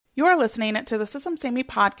You're listening to the Systems Savvy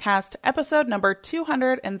Podcast, episode number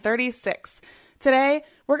 236. Today,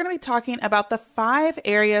 we're going to be talking about the 5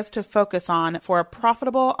 areas to focus on for a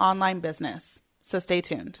profitable online business. So stay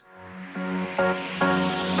tuned.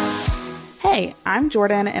 Hey, I'm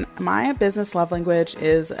Jordan, and my business love language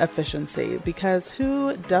is efficiency, because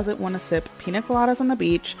who doesn't want to sip pina coladas on the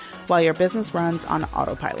beach while your business runs on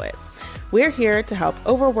autopilot? We're here to help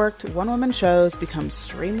overworked one-woman shows become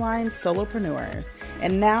streamlined solopreneurs.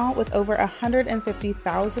 And now, with over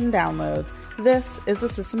 150,000 downloads, this is the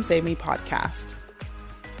Systems Savvy Podcast.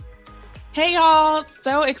 Hey y'all,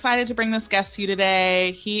 so excited to bring this guest to you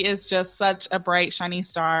today. He is just such a bright, shiny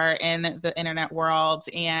star in the internet world,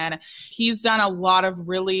 and he's done a lot of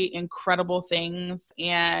really incredible things,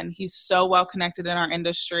 and he's so well connected in our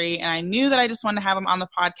industry, and I knew that I just wanted to have him on the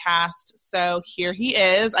podcast, so here he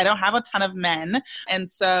is. I don't have a ton of men, and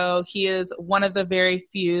so he is one of the very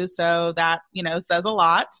few, so that, says a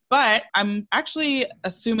lot, but I'm actually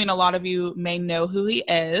assuming a lot of you may know who he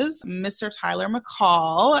is, Mr. Tyler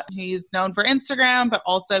McCall. He's known for Instagram, but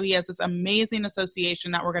also he has this amazing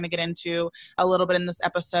association that we're going to get into a little bit in this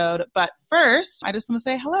episode. But first, I just want to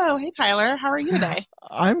say hello. Hey, Tyler. How are you today?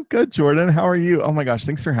 I'm good, Jordan. How are you? Oh my gosh.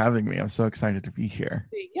 Thanks for having me. I'm so excited to be here.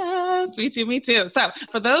 Yes, me too. Me too. So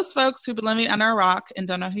for those folks who've been living under a rock and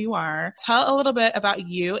don't know who you are, tell a little bit about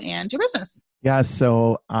you and your business. Yeah,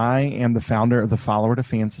 so I am the founder of the Follower to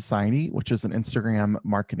Fan Society, which is an Instagram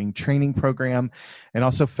marketing training program, and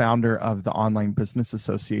also founder of the Online Business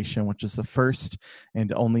Association, which is the first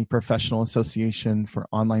and only professional association for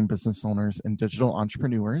online business owners and digital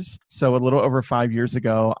entrepreneurs. So a little over 5 years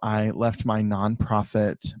ago, I left my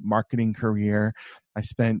nonprofit marketing career. I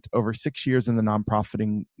spent over 6 years in the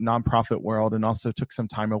nonprofit world, and also took some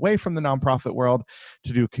time away from the nonprofit world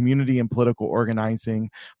to do community and political organizing.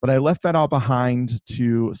 But I left that all behind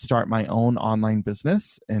to start my own online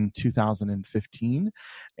business in 2015.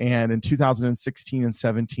 And in 2016 and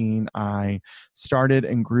 17, I started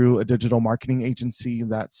and grew a digital marketing agency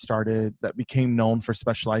that became known for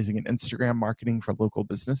specializing in Instagram marketing for local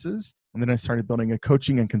businesses. And then I started building a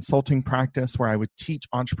coaching and consulting practice where I would teach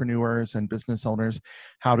entrepreneurs and business owners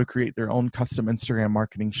how to create their own custom Instagram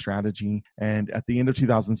marketing strategy. And at the end of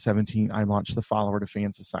 2017, I launched the Follower to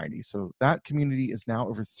Fan Society. So that community is now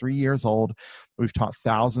over 3 years old. We've taught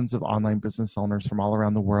thousands of online business owners from all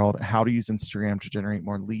around the world how to use Instagram to generate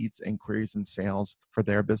more leads, inquiries, and sales for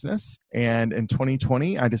their business. And in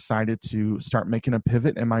 2020, I decided to start making a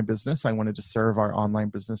pivot in my business. I wanted to serve our online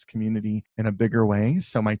business community in a bigger way.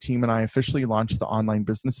 So my team and I officially launched the Online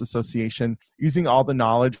Business Association using all the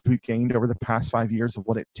knowledge we've gained over the past 5 years of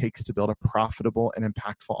what it takes to build a profitable and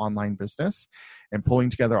impactful online business, and pulling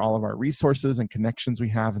together all of our resources and connections we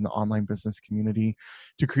have in the online business community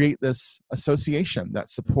to create this association that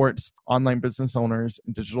supports online business owners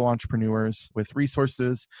and digital entrepreneurs with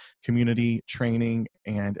resources, community, training,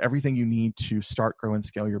 and everything you need to start, grow, and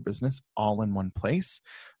scale your business all in one place.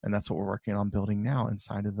 And that's what we're working on building now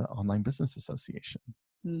inside of the Online Business Association.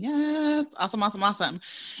 Yes. Awesome.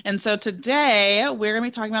 And so today we're going to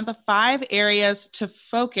be talking about the 5 areas to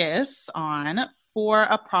focus on for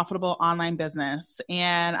a profitable online business.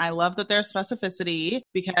 And I love that there's specificity,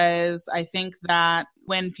 because I think that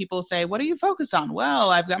when people say, what are you focused on?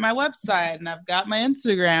 Well, I've got my website and I've got my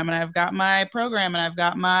Instagram and I've got my program and I've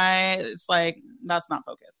got it's like, that's not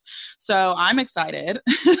focus. So I'm excited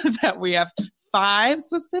that we have 5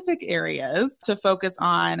 specific areas to focus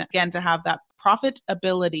on, again, to have that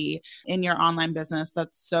profitability in your online business.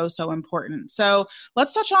 That's so important. So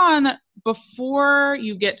let's touch on, before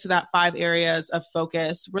you get to that 5 areas of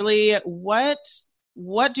focus, really what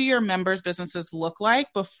do your members' businesses look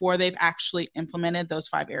like before they've actually implemented those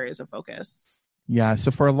 5 areas of focus? Yeah.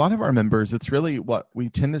 So for a lot of our members, it's really what we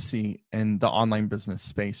tend to see in the online business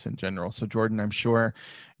space in general. So Jordan, I'm sure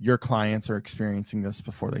your clients are experiencing this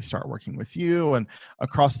before they start working with you, and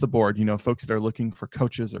across the board, folks that are looking for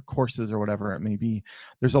coaches or courses or whatever it may be.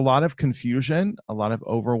 There's a lot of confusion, a lot of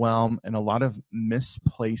overwhelm, and a lot of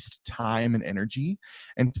misplaced time and energy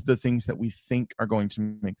into the things that we think are going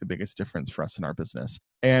to make the biggest difference for us in our business.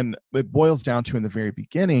 And it boils down to, in the very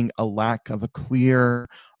beginning, a lack of a clear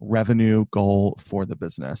revenue goal for the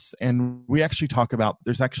business. And we actually talk about,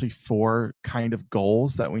 there's actually 4 kind of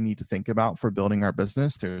goals that we need to think about for building our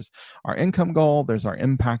business. There's our income goal, there's our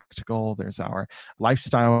impact goal, there's our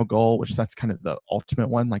lifestyle goal, which that's kind of the ultimate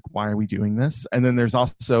one, like, why are we doing this? And then there's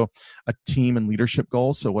also a team and leadership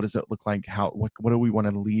goal. So what does it look like? What do we want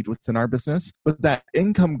to lead within our business? But that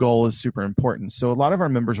income goal is super important. So a lot of our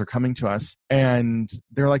members are coming to us and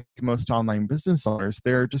they're like most online business owners.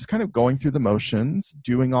 They're just kind of going through the motions,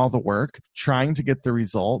 doing all the work, trying to get the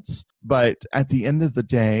results. But at the end of the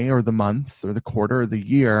day or the month or the quarter or the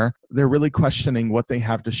year, they're really questioning what they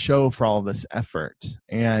have to show for all of this effort.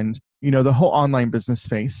 And the whole online business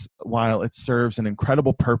space, while it serves an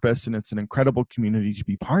incredible purpose and it's an incredible community to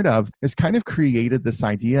be part of, has kind of created this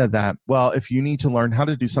idea that, well, if you need to learn how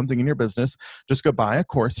to do something in your business, just go buy a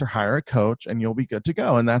course or hire a coach and you'll be good to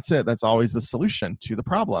go. And that's it. That's always the solution to the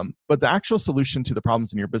problem. But the actual solution to the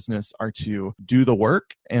problems in your business are to do the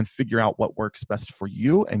work and figure out what works best for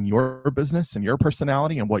you and your business and your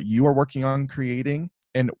personality and what you are working on creating.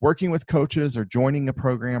 And working with coaches or joining a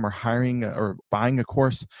program or hiring or buying a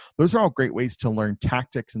course, those are all great ways to learn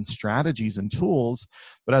tactics and strategies and tools.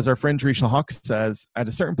 But as our friend Teresa Hawk says, at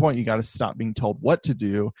a certain point, you got to stop being told what to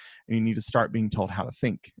do and you need to start being told how to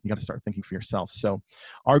think. You got to start thinking for yourself. So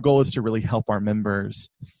our goal is to really help our members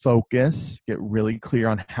focus, get really clear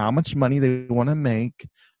on how much money they want to make,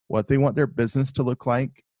 what they want their business to look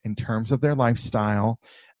like in terms of their lifestyle,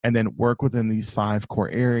 and then work within these 5 core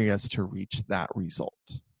areas to reach that result.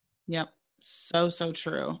 Yep. So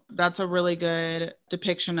true. That's a really good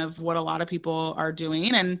depiction of what a lot of people are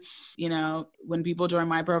doing. And, when people join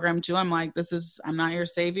my program too, I'm like, I'm not your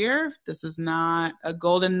savior. This is not a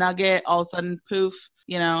golden nugget. All of a sudden, poof,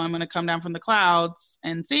 I'm going to come down from the clouds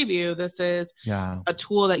and save you. This is a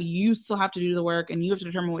tool that you still have to do the work and you have to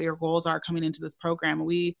determine what your goals are coming into this program.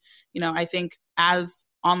 I think as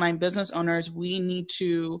online business owners, we need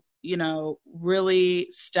to, really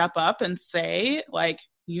step up and say, like,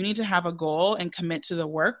 you need to have a goal and commit to the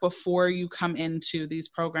work before you come into these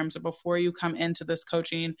programs or before you come into this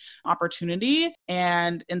coaching opportunity,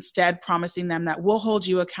 and instead promising them that we'll hold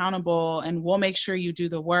you accountable and we'll make sure you do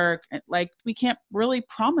the work. Like, we can't really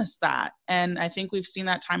promise that. And I think we've seen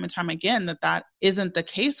that time and time again, that isn't the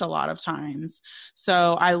case a lot of times.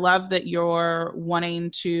 So I love that you're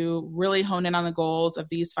wanting to really hone in on the goals of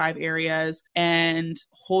these 5 areas and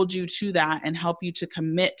hold you to that and help you to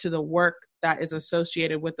commit to the work that is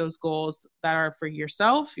associated with those goals that are for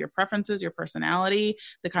yourself, your preferences, your personality,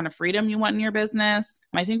 the kind of freedom you want in your business.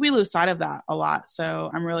 I think we lose sight of that a lot. So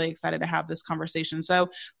I'm really excited to have this conversation. So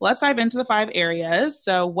let's dive into the 5 areas.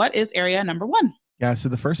 So what is area number 1? Yeah, so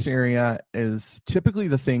the first area is typically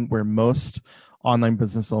the thing where most online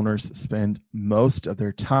business owners spend most of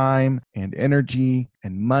their time and energy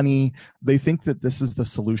and money. They think that this is the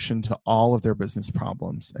solution to all of their business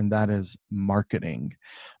problems, and that is marketing.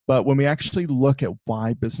 But when we actually look at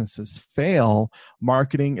why businesses fail,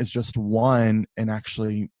 marketing is just one, and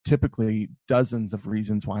actually typically dozens of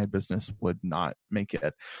reasons why a business would not make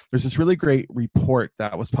it. There's this really great report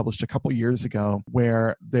that was published a couple years ago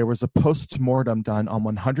where there was a post-mortem done on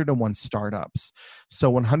 101 startups. So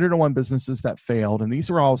 101 businesses that failed, and these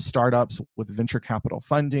were all startups with venture capital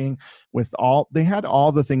funding, they had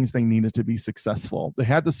all the things they needed to be successful. They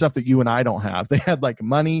had the stuff that you and I don't have. They had like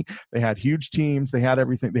money, they had huge teams, they had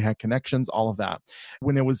everything, they had connections, all of that.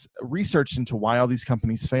 When it was researched into why all these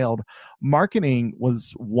companies failed, marketing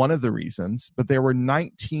was one of the reasons, but there were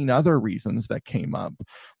 19 other reasons that came up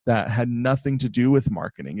that had nothing to do with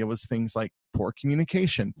marketing. It was things like poor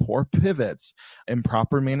communication, poor pivots,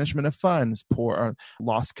 improper management of funds, poor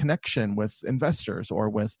lost connection with investors or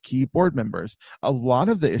with key board members. A lot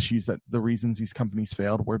of the issues that the reasons these companies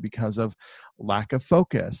failed were because of lack of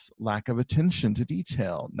focus, lack of attention to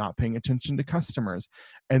detail, not paying attention to customers.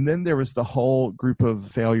 And then there was the whole group of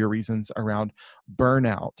failure reasons around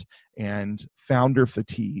burnout and founder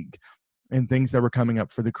fatigue and things that were coming up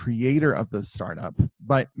for the creator of the startup.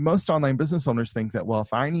 But most online business owners think that, well,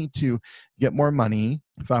 if I need to get more money,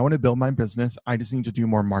 if I want to build my business, I just need to do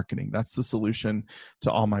more marketing. That's the solution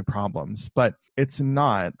to all my problems. But it's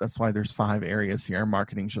not. That's why there's 5 areas here.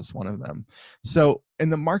 Marketing is just one of them. So in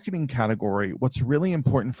the marketing category, what's really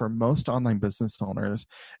important for most online business owners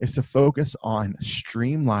is to focus on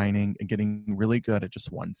streamlining and getting really good at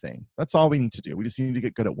just one thing. That's all we need to do. We just need to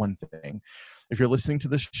get good at one thing. If you're listening to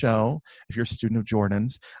this show, if you're a student of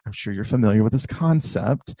Jordan's, I'm sure you're familiar with this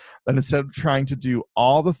concept that instead of trying to do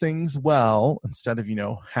all the things well, instead of,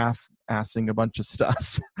 half-assing a bunch of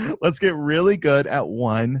stuff, let's get really good at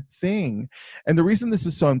one thing. And the reason this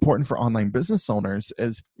is so important for online business owners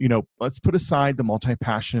is, let's put aside the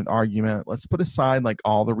multi-passionate argument. Let's put aside like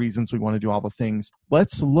all the reasons we want to do all the things.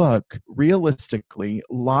 Let's look realistically,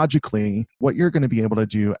 logically, what you're going to be able to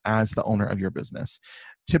do as the owner of your business.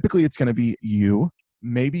 Typically, it's going to be you.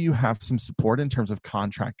 Maybe you have some support in terms of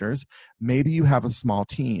contractors. Maybe you have a small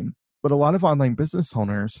team. But a lot of online business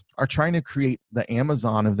owners are trying to create the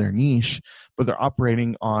Amazon of their niche, but they're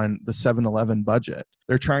operating on the 7-Eleven budget.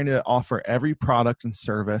 They're trying to offer every product and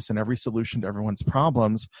service and every solution to everyone's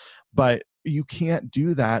problems, but you can't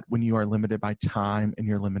do that when you are limited by time and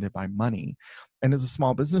you're limited by money. And as a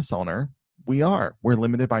small business owner, we're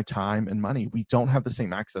limited by time and money. We don't have the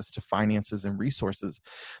same access to finances and resources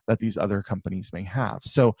that these other companies may have.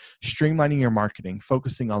 So streamlining your marketing,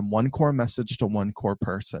 focusing on one core message to one core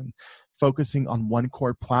person, focusing on one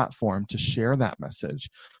core platform to share that message,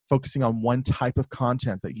 focusing on one type of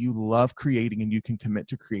content that you love creating and you can commit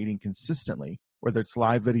to creating consistently, whether it's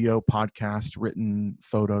live video, podcast, written,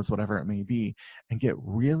 photos, whatever it may be, and get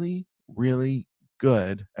really, really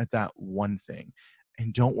good at that one thing.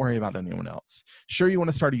 And don't worry about anyone else. Sure, you want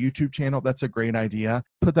to start a YouTube channel. That's a great idea.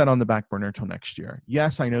 Put that on the back burner until next year.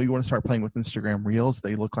 Yes, I know you want to start playing with Instagram Reels.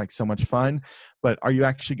 They look like so much fun. But are you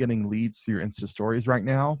actually getting leads through your Insta stories right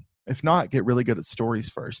now? If not, get really good at stories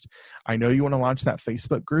first. I know you want to launch that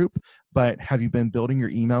Facebook group, but have you been building your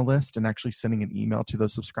email list and actually sending an email to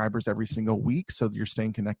those subscribers every single week so that you're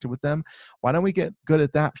staying connected with them? Why don't we get good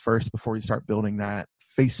at that first before we start building that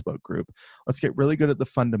Facebook group? Let's get really good at the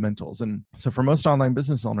fundamentals. And so for most online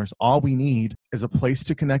business owners, all we need is a place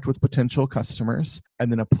to connect with potential customers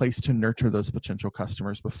and then a place to nurture those potential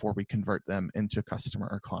customers before we convert them into customer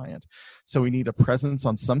or client. So we need a presence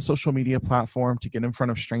on some social media platform to get in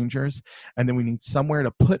front of strangers. And then we need somewhere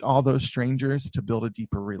to put all those strangers to build a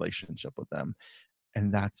deeper relationship with them.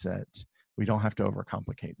 And that's it. We don't have to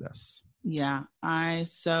overcomplicate this. Yeah, I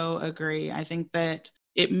so agree. I think that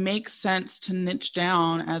it makes sense to niche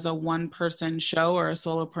down as a one-person show or a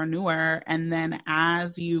solopreneur. And then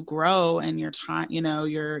as you grow and your time,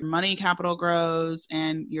 your money capital grows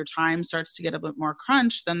and your time starts to get a bit more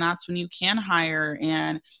crunched, then that's when you can hire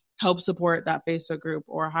and help support that Facebook group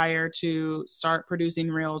or hire to start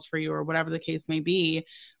producing reels for you or whatever the case may be.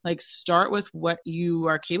 Like, start with what you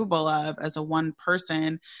are capable of as a one person.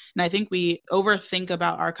 And I think we overthink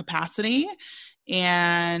about our capacity,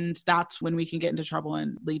 and that's when we can get into trouble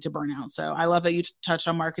and lead to burnout. So I love that you touched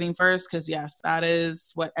on marketing first, because yes, that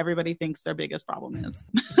is what everybody thinks their biggest problem is.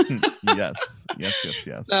 Yes.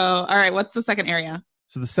 So, all right, what's the second area?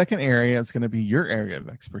 So the second area is going to be your area of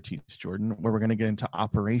expertise, Jordan, where we're going to get into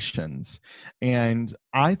operations. And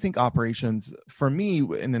I think operations, for me,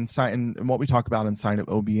 and what we talk about inside of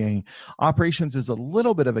OBA, operations is a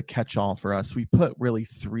little bit of a catch-all for us. We put really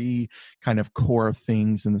three kind of core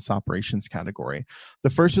things in this operations category. The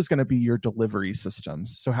first is going to be your delivery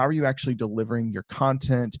systems. So how are you actually delivering your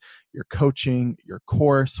content, your coaching, your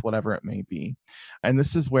course, whatever it may be? And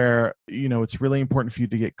this is where, it's really important for you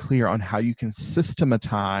to get clear on how you can systematize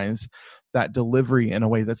that delivery in a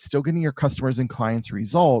way that's still getting your customers and clients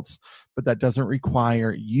results, but that doesn't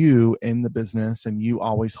require you in the business and you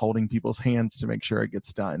always holding people's hands to make sure it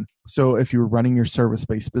gets done. So if you're running your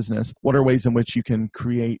service-based business, what are ways in which you can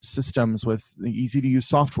create systems with the easy-to-use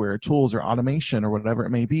software, tools, or automation, or whatever it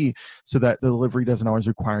may be, so that the delivery doesn't always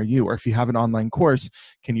require you? Or if you have an online course,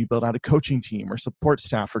 can you build out a coaching team or support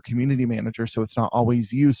staff or community manager so it's not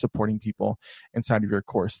always you supporting people inside of your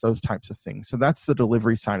course? Those types of things. So that's the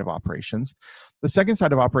delivery side of operations. The second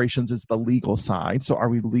side of operations is the legal side. So are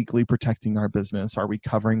we legally protecting our business? Are we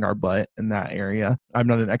covering our butt in that area? I'm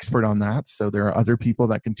not an expert on that, so there are other people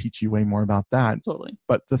that can teach you way more about that. Totally.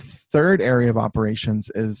 But the third area of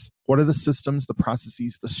operations is, what are the systems, the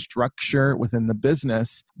processes, the structure within the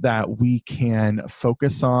business that we can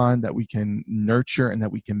focus on, that we can nurture, and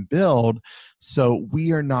that we can build, so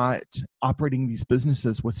we are not operating these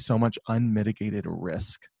businesses with so much unmitigated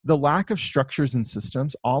risk? The lack of structures and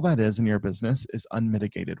systems, all that is in your business is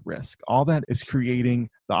unmitigated risk. All that is creating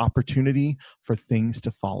the opportunity for things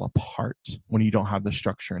to fall apart when you don't have the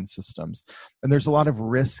structure and systems. And there's a lot of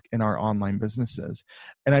risk in our online businesses.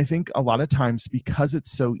 And I think a lot of times, because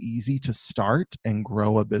it's so easy to start and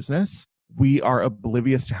grow a business, we are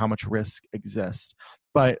oblivious to how much risk exists.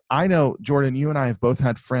 But I know, Jordan, you and I have both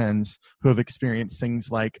had friends who have experienced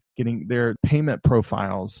things like getting their payment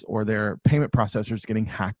profiles or their payment processors getting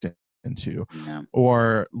hacked into,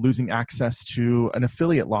 or losing access to an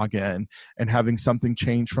affiliate login and having something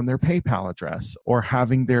change from their PayPal address, or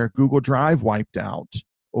having their Google Drive wiped out,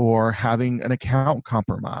 or having an account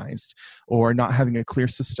compromised, or not having a clear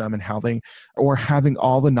system and or having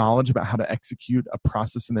all the knowledge about how to execute a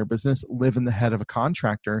process in their business live in the head of a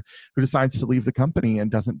contractor who decides to leave the company and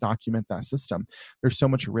doesn't document that system. There's so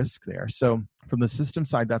much risk there. So From the system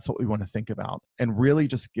side, that's what we want to think about, and really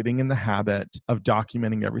just getting in the habit of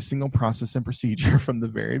documenting every single process and procedure from the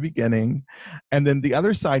very beginning. And then the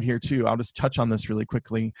other side here too, I'll just touch on this really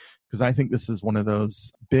quickly because I think this is one of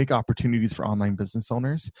those big opportunities for online business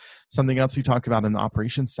owners. Something else we talk about in the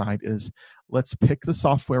operations side is let's pick the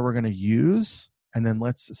software we're going to use, and then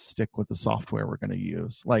let's stick with the software we're going to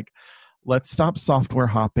use. Like, let's stop software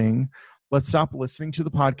hopping. Let's stop listening to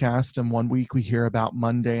the podcast. And one week we hear about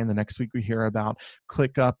Monday, and the next week we hear about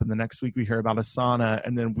ClickUp, and the next week we hear about Asana.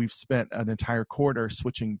 And then we've spent an entire quarter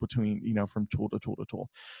switching between, from tool to tool to tool.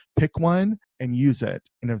 Pick one and use it.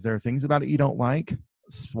 And if there are things about it you don't like,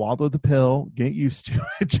 swallow the pill, get used to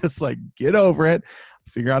it, just like get over it,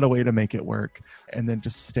 figure out a way to make it work, and then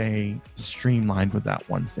just stay streamlined with that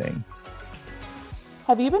one thing.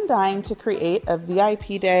 Have you been dying to create a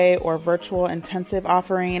VIP day or virtual intensive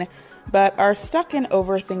offering, but are stuck in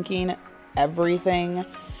overthinking everything?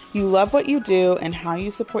 You love what you do and how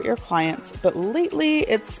you support your clients, but lately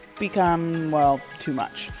it's become, too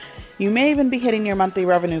much. You may even be hitting your monthly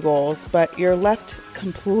revenue goals, but you're left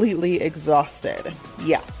completely exhausted.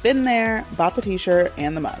 Yeah, been there, bought the t-shirt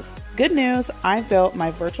and the mug. Good news, I've built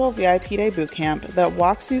my virtual VIP Day Bootcamp that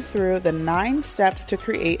walks you through the 9 steps to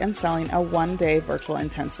create and selling a one-day virtual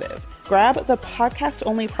intensive. Grab the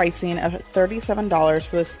podcast-only pricing of $37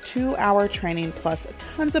 for this 2-hour training plus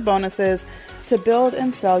tons of bonuses to build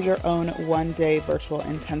and sell your own one-day virtual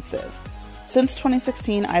intensive. Since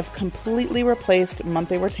 2016, I've completely replaced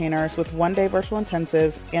monthly retainers with one-day virtual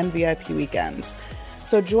intensives and VIP weekends.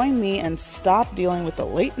 So join me and stop dealing with the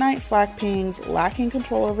late night Slack pings, lacking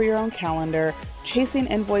control over your own calendar, chasing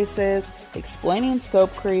invoices, explaining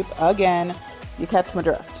scope creep again. You catch my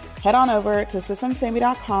drift. Head on over to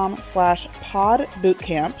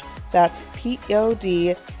systemsamy.com/podbootcamp. That's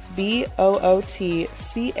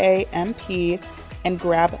PODBOOTCAMP and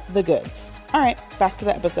grab the goods. All right, back to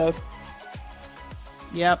the episode.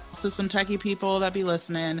 Yep, so some techie people that be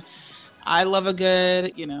listening. I love a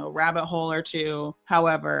good, rabbit hole or two.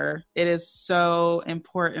 However, it is so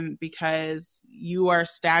important because you are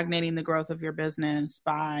stagnating the growth of your business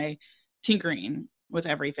by tinkering with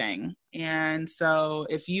everything. And so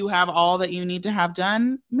if you have all that you need to have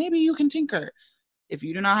done, maybe you can tinker. If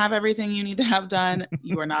you do not have everything you need to have done,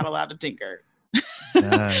 you are not allowed to tinker.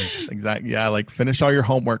 Yes, exactly. Yeah, like finish all your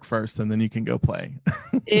homework first and then you can go play.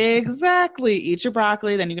 Exactly. Eat your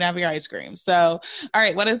broccoli, then you can have your ice cream. So, all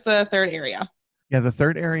right, what is the third area? Yeah, the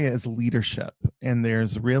third area is leadership. And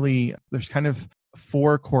there's kind of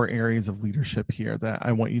 4 core areas of leadership here that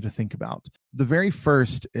I want you to think about. The very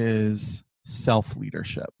first is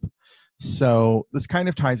self-leadership. So this kind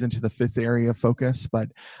of ties into the 5th area of focus, but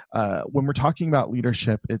when we're talking about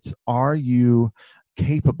leadership, it's, are you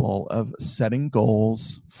capable of setting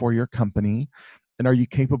goals for your company? And are you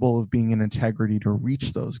capable of being in integrity to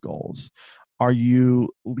reach those goals? Are you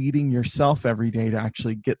leading yourself every day to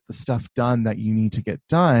actually get the stuff done that you need to get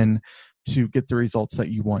done to get the results that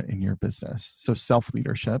you want in your business? So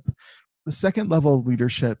self-leadership. The second level of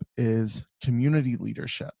leadership is community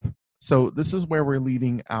leadership. So this is where we're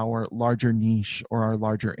leading our larger niche or our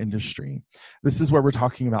larger industry. This is where we're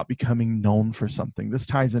talking about becoming known for something. This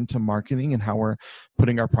ties into marketing and how we're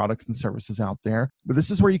putting our products and services out there. But this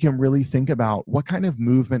is where you can really think about, what kind of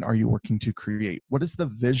movement are you working to create? What is the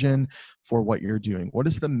vision for what you're doing? What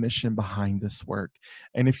is the mission behind this work?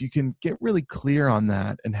 And if you can get really clear on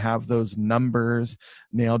that and have those numbers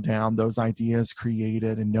nailed down, those ideas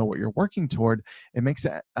created, and know what you're working toward, it makes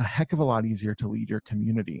it a heck of a lot easier to lead your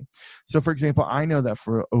community. So for example, I know that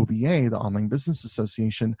for OBA, the Online Business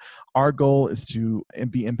Association, our goal is to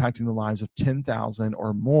be impacting the lives of 10,000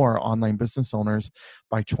 or more online business owners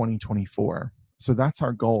by 2024. So that's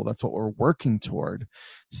our goal. That's what we're working toward.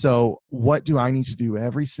 So what do I need to do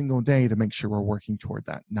every single day to make sure we're working toward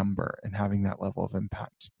that number and having that level of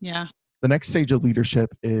impact? Yeah. The next stage of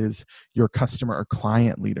leadership is your customer or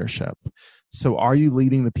client leadership. So are you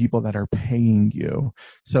leading the people that are paying you?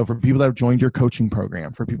 So for people that have joined your coaching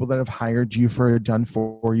program, for people that have hired you for a done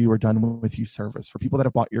for you or done with you service, for people that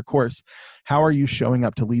have bought your course, how are you showing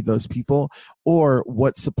up to lead those people? Or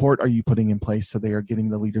what support are you putting in place so they are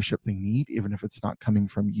getting the leadership they need, even if it's not coming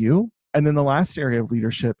from you? And then the last area of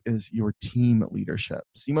leadership is your team leadership.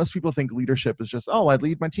 See, most people think leadership is just, I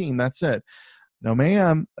lead my team, that's it. No,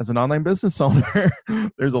 ma'am. As an online business owner,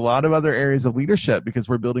 there's a lot of other areas of leadership because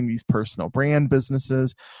we're building these personal brand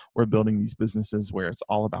businesses. We're building these businesses where it's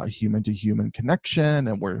all about human to human connection,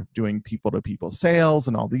 and we're doing people to people sales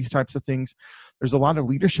and all these types of things. There's a lot of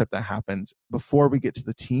leadership that happens before we get to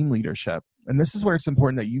the team leadership. And this is where it's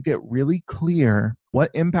important that you get really clear what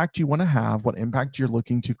impact you want to have, what impact you're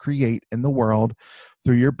looking to create in the world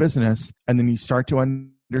through your business. And then you start to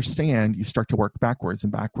understand, you start to work backwards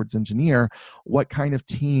and backwards engineer what kind of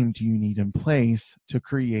team do you need in place to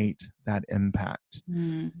create that impact.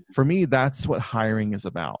 For me, that's what hiring is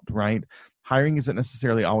about, right? Hiring isn't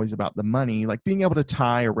necessarily always about the money. Like being able to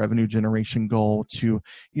tie a revenue generation goal to,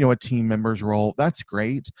 a team member's role, that's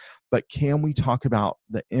great. But can we talk about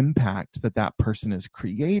the impact that that person is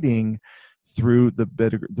creating through the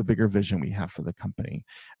bigger vision we have for the company?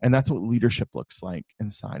 And that's what leadership looks like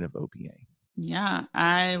inside of OBA. Yeah,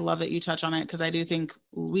 I love that you touch on it because I do think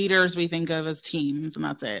leaders we think of as teams, and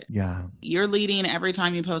that's it. Yeah. You're leading every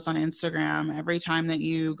time you post on Instagram, every time that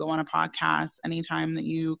you go on a podcast, anytime that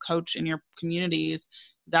you coach in your communities.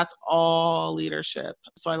 That's all leadership.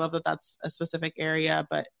 So I love that that's a specific area,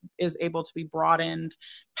 but is able to be broadened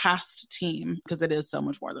past team because it is so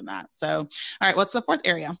much more than that. So, all right, what's the fourth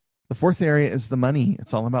area? The fourth area is the money.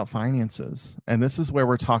 It's all about finances. And this is where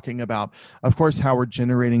we're talking about, of course, how we're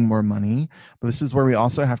generating more money. But this is where we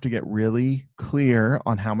also have to get really clear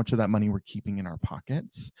on how much of that money we're keeping in our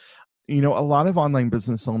pockets. A lot of online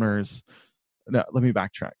business owners, no, let me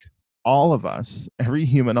backtrack. All of us, every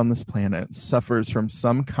human on this planet suffers from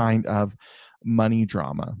some kind of money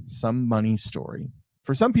drama, some money story.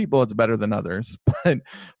 For some people, it's better than others. But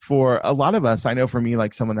for a lot of us, I know for me,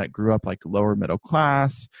 like someone that grew up like lower middle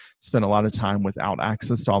class, spent a lot of time without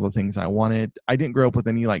access to all the things I wanted. I didn't grow up with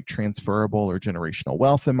any like transferable or generational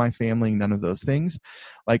wealth in my family, none of those things.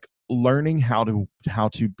 Like learning how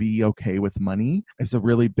to be okay with money is a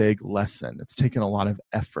really big lesson. It's taken a lot of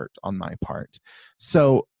effort on my part.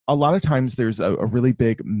 So a lot of times there's a really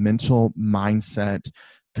big mental mindset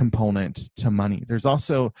component to money. There's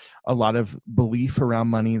also a lot of belief around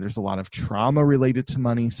money. There's a lot of trauma related to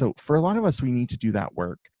money. So for a lot of us, we need to do that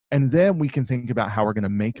work. And then we can think about how we're going to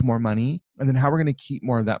make more money and then how we're going to keep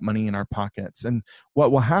more of that money in our pockets. And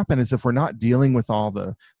what will happen is if we're not dealing with all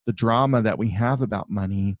the drama that we have about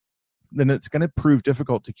money, then it's going to prove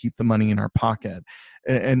difficult to keep the money in our pocket.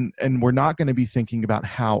 And we're not going to be thinking about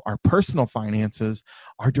how our personal finances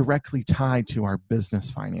are directly tied to our business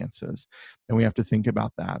finances. And we have to think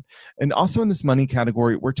about that. And also in this money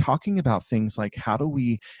category, we're talking about things like how do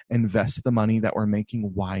we invest the money that we're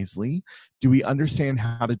making wisely? Do we understand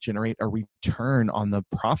how to generate a return on the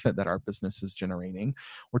profit that our business is generating?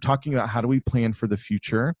 We're talking about how do we plan for the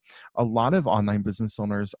future? A lot of online business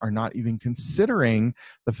owners are not even considering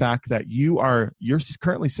the fact that you're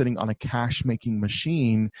currently sitting on a cash making machine,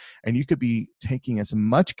 and you could be taking as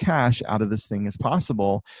much cash out of this thing as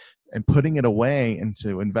possible and putting it away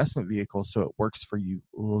into investment vehicles so it works for you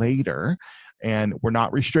later. And we're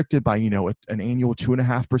not restricted by, an annual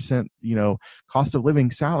 2.5%, cost of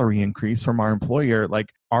living salary increase from our employer.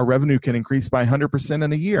 Like our revenue can increase by 100%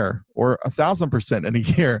 in a year or 1,000% in a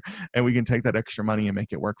year. And we can take that extra money and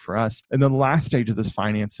make it work for us. And then the last stage of this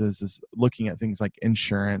finances is looking at things like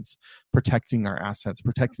insurance, protecting our assets,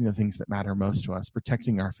 protecting the things that matter most to us,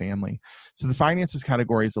 protecting our family. So the finances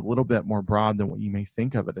category is a little bit more broad than what you may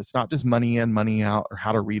think of it. It's not just money in, money out, or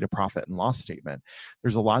how to read a profit and loss statement.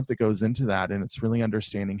 There's a lot that goes into that. And it's really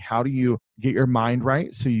understanding how do you get your mind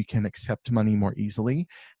right so you can accept money more easily?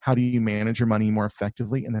 How do you manage your money more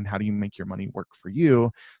effectively? And then how do you make your money work for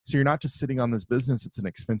you? So you're not just sitting on this business. It's an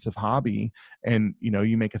expensive hobby. And,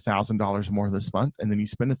 you make $1,000 more this month and then you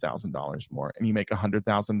spend $1,000 more and you make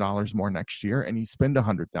 $100,000 more next year and you spend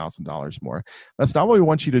 $100,000 more. That's not what we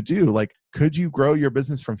want you to do. Like, could you grow your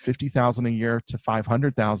business from $50,000 a year to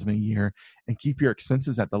 $500,000 a year and keep your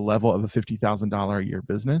expenses at the level of a $50,000 a year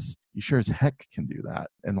business? You sure as heck can do that.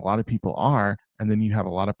 And a lot of people are. And then you have a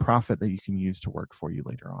lot of profit that you can use to work for you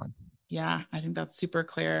later on. Yeah, I think that's super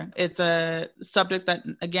clear. It's a subject that,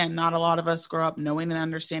 again, not a lot of us grow up knowing and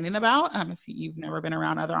understanding about if you've never been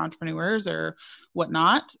around other entrepreneurs or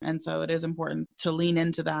whatnot. And so it is important to lean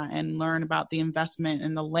into that and learn about the investment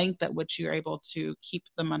and the length at which you're able to keep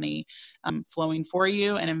the money flowing for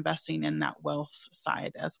you and investing in that wealth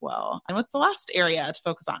side as well. And what's the last area to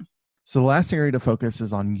focus on? So the last area to focus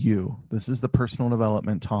is on you. This is the personal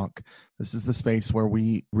development talk. This is the space where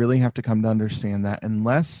we really have to come to understand that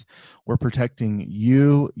unless we're protecting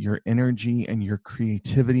you, your energy, and your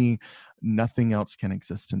creativity, nothing else can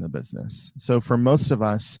exist in the business. So for most of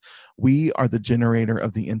us, we are the generator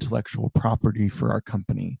of the intellectual property for our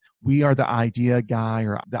company. We are the idea guy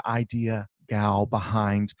or the idea gal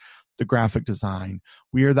behind the graphic design.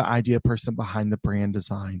 We are the idea person behind the brand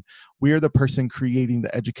design. We are the person creating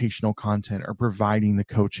the educational content or providing the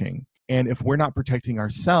coaching. And if we're not protecting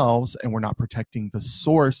ourselves and we're not protecting the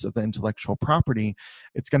source of the intellectual property,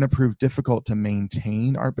 it's going to prove difficult to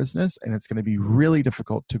maintain our business, and it's going to be really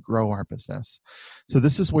difficult to grow our business. So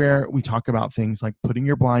this is where we talk about things like putting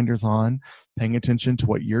your blinders on, paying attention to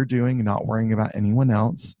what you're doing and not worrying about anyone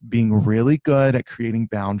else, being really good at creating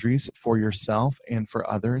boundaries for yourself and for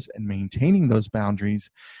others and maintaining those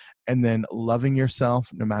boundaries, and then loving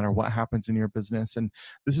yourself no matter what happens in your business. And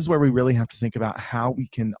this is where we really have to think about how we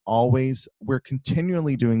can we're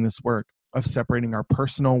continually doing this work of separating our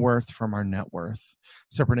personal worth from our net worth,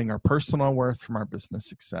 separating our personal worth from our business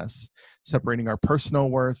success, separating our personal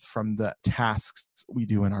worth from the tasks we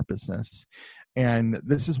do in our business. And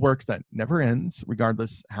this is work that never ends,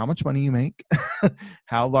 regardless how much money you make,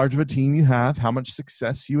 how large of a team you have, how much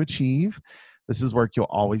success you achieve. This is work you'll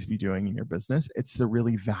always be doing in your business. It's the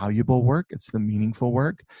really valuable work. It's the meaningful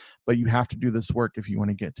work. But you have to do this work if you want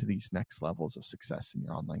to get to these next levels of success in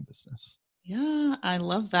your online business. Yeah, I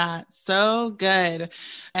love that. So good.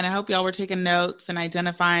 And I hope y'all were taking notes and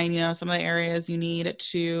identifying, some of the areas you need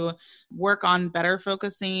to work on better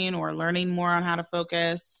focusing or learning more on how to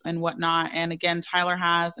focus and whatnot. And again, Tyler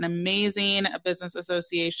has an amazing business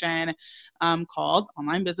association called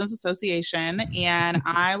Online Business Association. And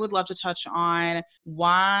I would love to touch on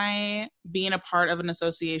why being a part of an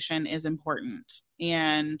association is important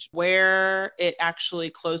and where it actually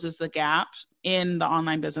closes the gap in the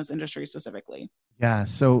online business industry specifically. Yeah.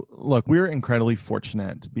 So look, we're incredibly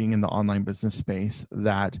fortunate being in the online business space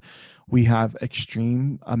that we have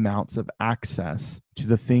extreme amounts of access to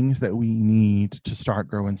the things that we need to start,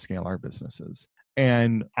 grow, and scale our businesses.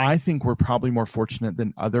 And I think we're probably more fortunate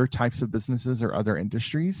than other types of businesses or other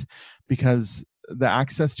industries because the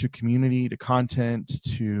access to community, to content,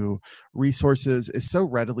 to resources is so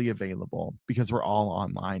readily available because we're all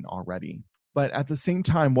online already. But at the same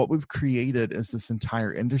time, what we've created is this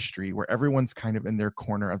entire industry where everyone's kind of in their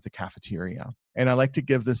corner of the cafeteria. And I like to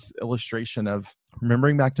give this illustration of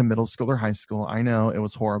remembering back to middle school or high school. I know it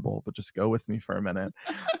was horrible, but just go with me for a minute.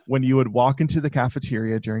 When you would walk into the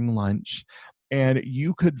cafeteria during lunch, and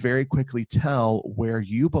you could very quickly tell where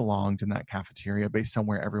you belonged in that cafeteria based on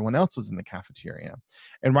where everyone else was in the cafeteria.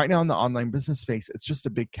 And right now in the online business space, it's just a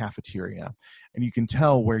big cafeteria. And you can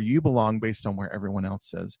tell where you belong based on where everyone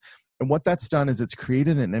else is. And what that's done is it's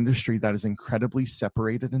created an industry that is incredibly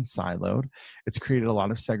separated and siloed. It's created a lot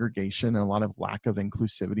of segregation and a lot of lack of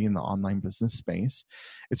inclusivity in the online business space.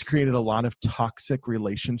 It's created a lot of toxic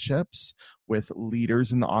relationships with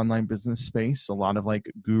leaders in the online business space, a lot of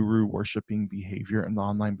like guru worshiping behavior in the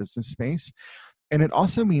online business space. And it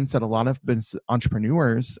also means that a lot of business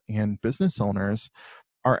entrepreneurs and business owners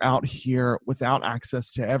are out here without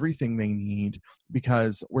access to everything they need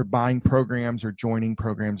because we're buying programs or joining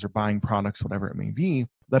programs or buying products, whatever it may be,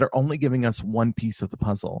 that are only giving us one piece of the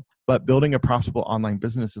puzzle. But building a profitable online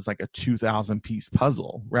business is like a 2,000 piece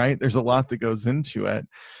puzzle, right? There's a lot that goes into it.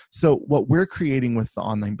 So what we're creating with the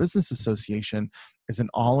Online Business Association is an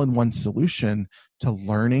all-in-one solution to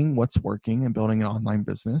learning what's working and building an online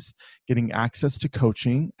business, getting access to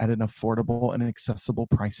coaching at an affordable and accessible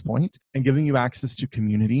price point, and giving you access to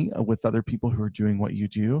community with other people who are doing what you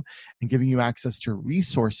do, and giving you access to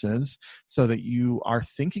resources so that you are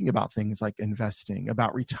thinking about things like investing,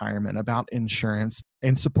 about retirement, about insurance,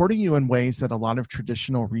 and supporting you in ways that a lot of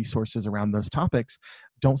traditional resources around those topics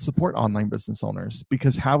don't support online business owners,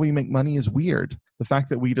 because how we make money is weird. The fact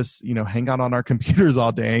that we just, hang out on our computers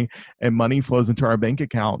all day and money flows into our bank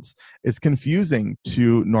accounts is confusing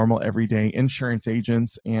to normal everyday insurance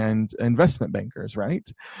agents and investment bankers, right?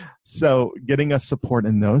 So getting us support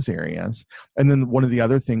in those areas. And then one of the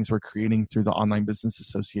other things we're creating through the Online Business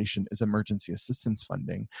Association is emergency assistance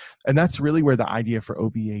funding. And that's really where the idea for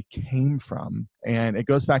OBA came from. And it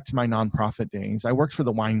goes back to my nonprofit days. I worked for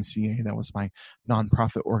the YMCA. That was my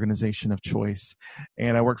nonprofit organization of choice.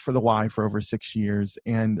 And I worked for the Y for over 6 years.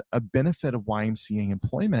 And a benefit of YMCA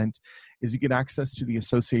employment is you get access to the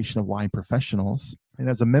Association of Y Professionals. And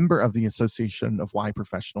as a member of the Association of Y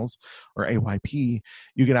Professionals, or AYP,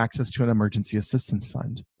 you get access to an emergency assistance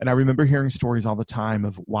fund. And I remember hearing stories all the time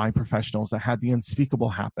of Y professionals that had the unspeakable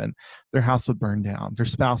happen. Their house would burn down. Their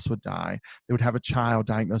spouse would die. They would have a child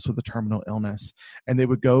diagnosed with a terminal illness. And they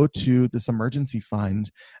would go to this emergency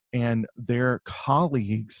fund, and their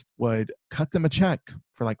colleagues would cut them a check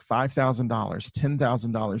for like $5,000,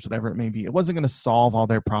 $10,000, whatever it may be. It wasn't going to solve all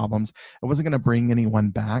their problems. It wasn't going to bring anyone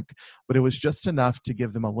back, but it was just enough enough to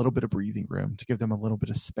give them a little bit of breathing room, to give them a little bit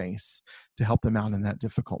of space, to help them out in that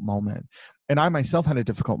difficult moment. And I myself had a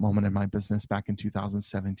difficult moment in my business back in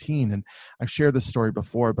 2017. And I've shared this story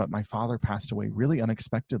before, but my father passed away really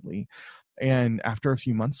unexpectedly. And after a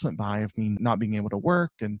few months went by of me not being able to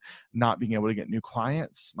work and not being able to get new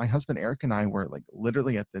clients, my husband Eric and I were like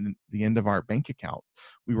literally at the end of our bank account.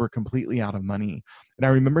 We were completely out of money. And I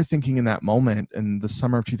remember thinking in that moment in the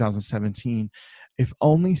summer of 2017, if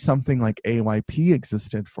only something like AYP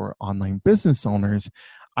existed for online business owners,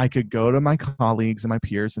 I could go to my colleagues and my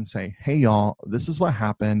peers and say, hey, y'all, this is what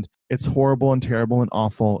happened. It's horrible and terrible and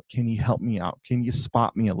awful. Can you help me out? Can you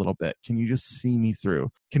spot me a little bit? Can you just see me through?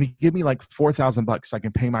 Can you give me like $4,000 so I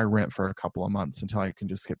can pay my rent for a couple of months until I can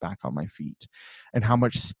just get back on my feet? And how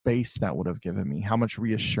much space that would have given me, how much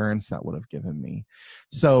reassurance that would have given me.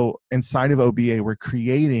 So inside of OBA, we're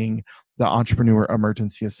creating the Entrepreneur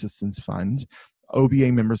Emergency Assistance Fund.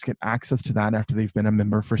 OBA members get access to that after they've been a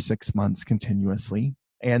member for 6 months continuously.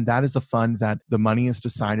 And that is a fund that the money is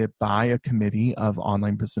decided by a committee of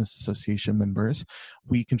Online Business Association members.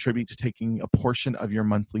 We contribute to taking a portion of your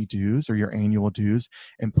monthly dues or your annual dues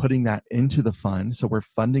and putting that into the fund. So we're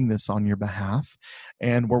funding this on your behalf.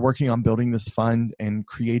 And we're working on building this fund and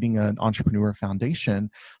creating an entrepreneur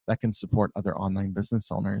foundation that can support other online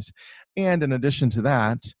business owners. And in addition to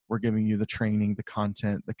that, we're giving you the training, the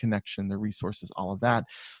content, the connection, the resources, all of that.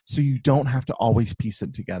 So you don't have to always piece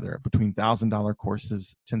it together between $1,000 courses,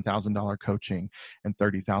 $10,000 coaching, and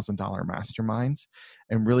 $30,000 masterminds,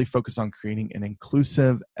 and really focus on creating an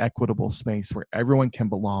inclusive, equitable space where everyone can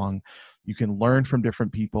belong. You can learn from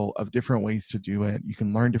different people of different ways to do it. You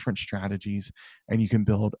can learn different strategies, and you can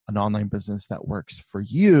build an online business that works for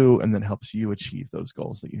you and that helps you achieve those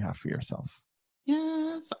goals that you have for yourself.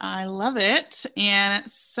 Yes, I love it. And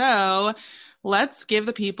so let's give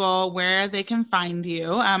the people where they can find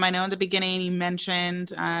you. I know in the beginning you mentioned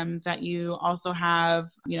that you also have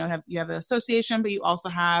an association, but you also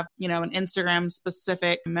have, an Instagram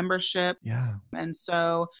specific membership. Yeah. And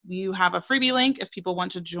so you have a freebie link if people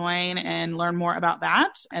want to join and learn more about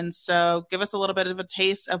that. And so give us a little bit of a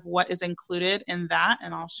taste of what is included in that,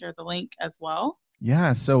 and I'll share the link as well.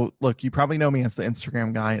 Yeah. So look, you probably know me as the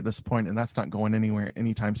Instagram guy at this point, and that's not going anywhere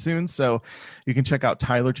anytime soon. So you can check out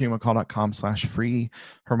tylerjmccall.com/free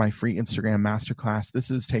for my free Instagram masterclass.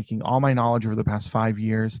 This is taking all my knowledge over the past 5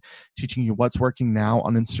 years, teaching you what's working now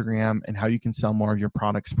on Instagram and how you can sell more of your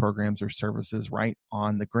products, programs, or services right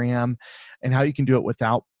on the gram, and how you can do it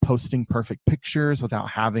without posting perfect pictures, without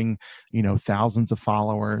having, thousands of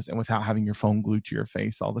followers, and without having your phone glued to your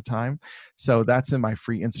face all the time. So that's in my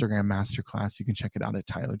free Instagram masterclass. You can check it out at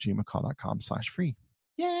tylerjmccall.com/free.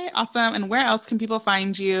 Yay. Awesome. And where else can people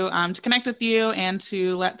find you to connect with you and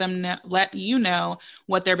to let you know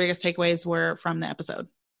what their biggest takeaways were from the episode?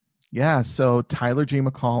 Yeah, so Tyler J.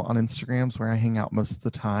 McCall on Instagram is where I hang out most of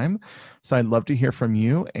the time. So I'd love to hear from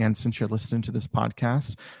you. And since you're listening to this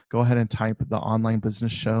podcast, go ahead and type the Online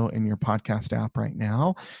Business Show in your podcast app right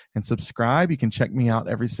now and subscribe. You can check me out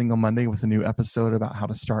every single Monday with a new episode about how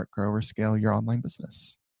to start, grow, or scale your online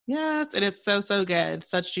business. Yes, it is so good.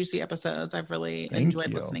 Such juicy episodes. I've really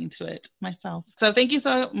enjoyed listening to it myself. So thank you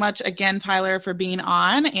so much again, Tyler, for being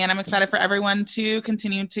on. And I'm excited for everyone to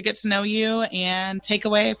continue to get to know you and take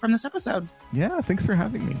away from this episode. Yeah, thanks for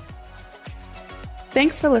having me.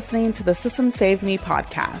 Thanks for listening to the System Saved Me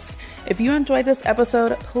podcast. If you enjoyed this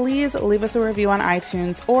episode, please leave us a review on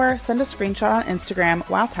iTunes or send a screenshot on Instagram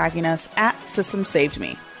while tagging us at System Saved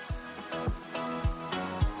Me.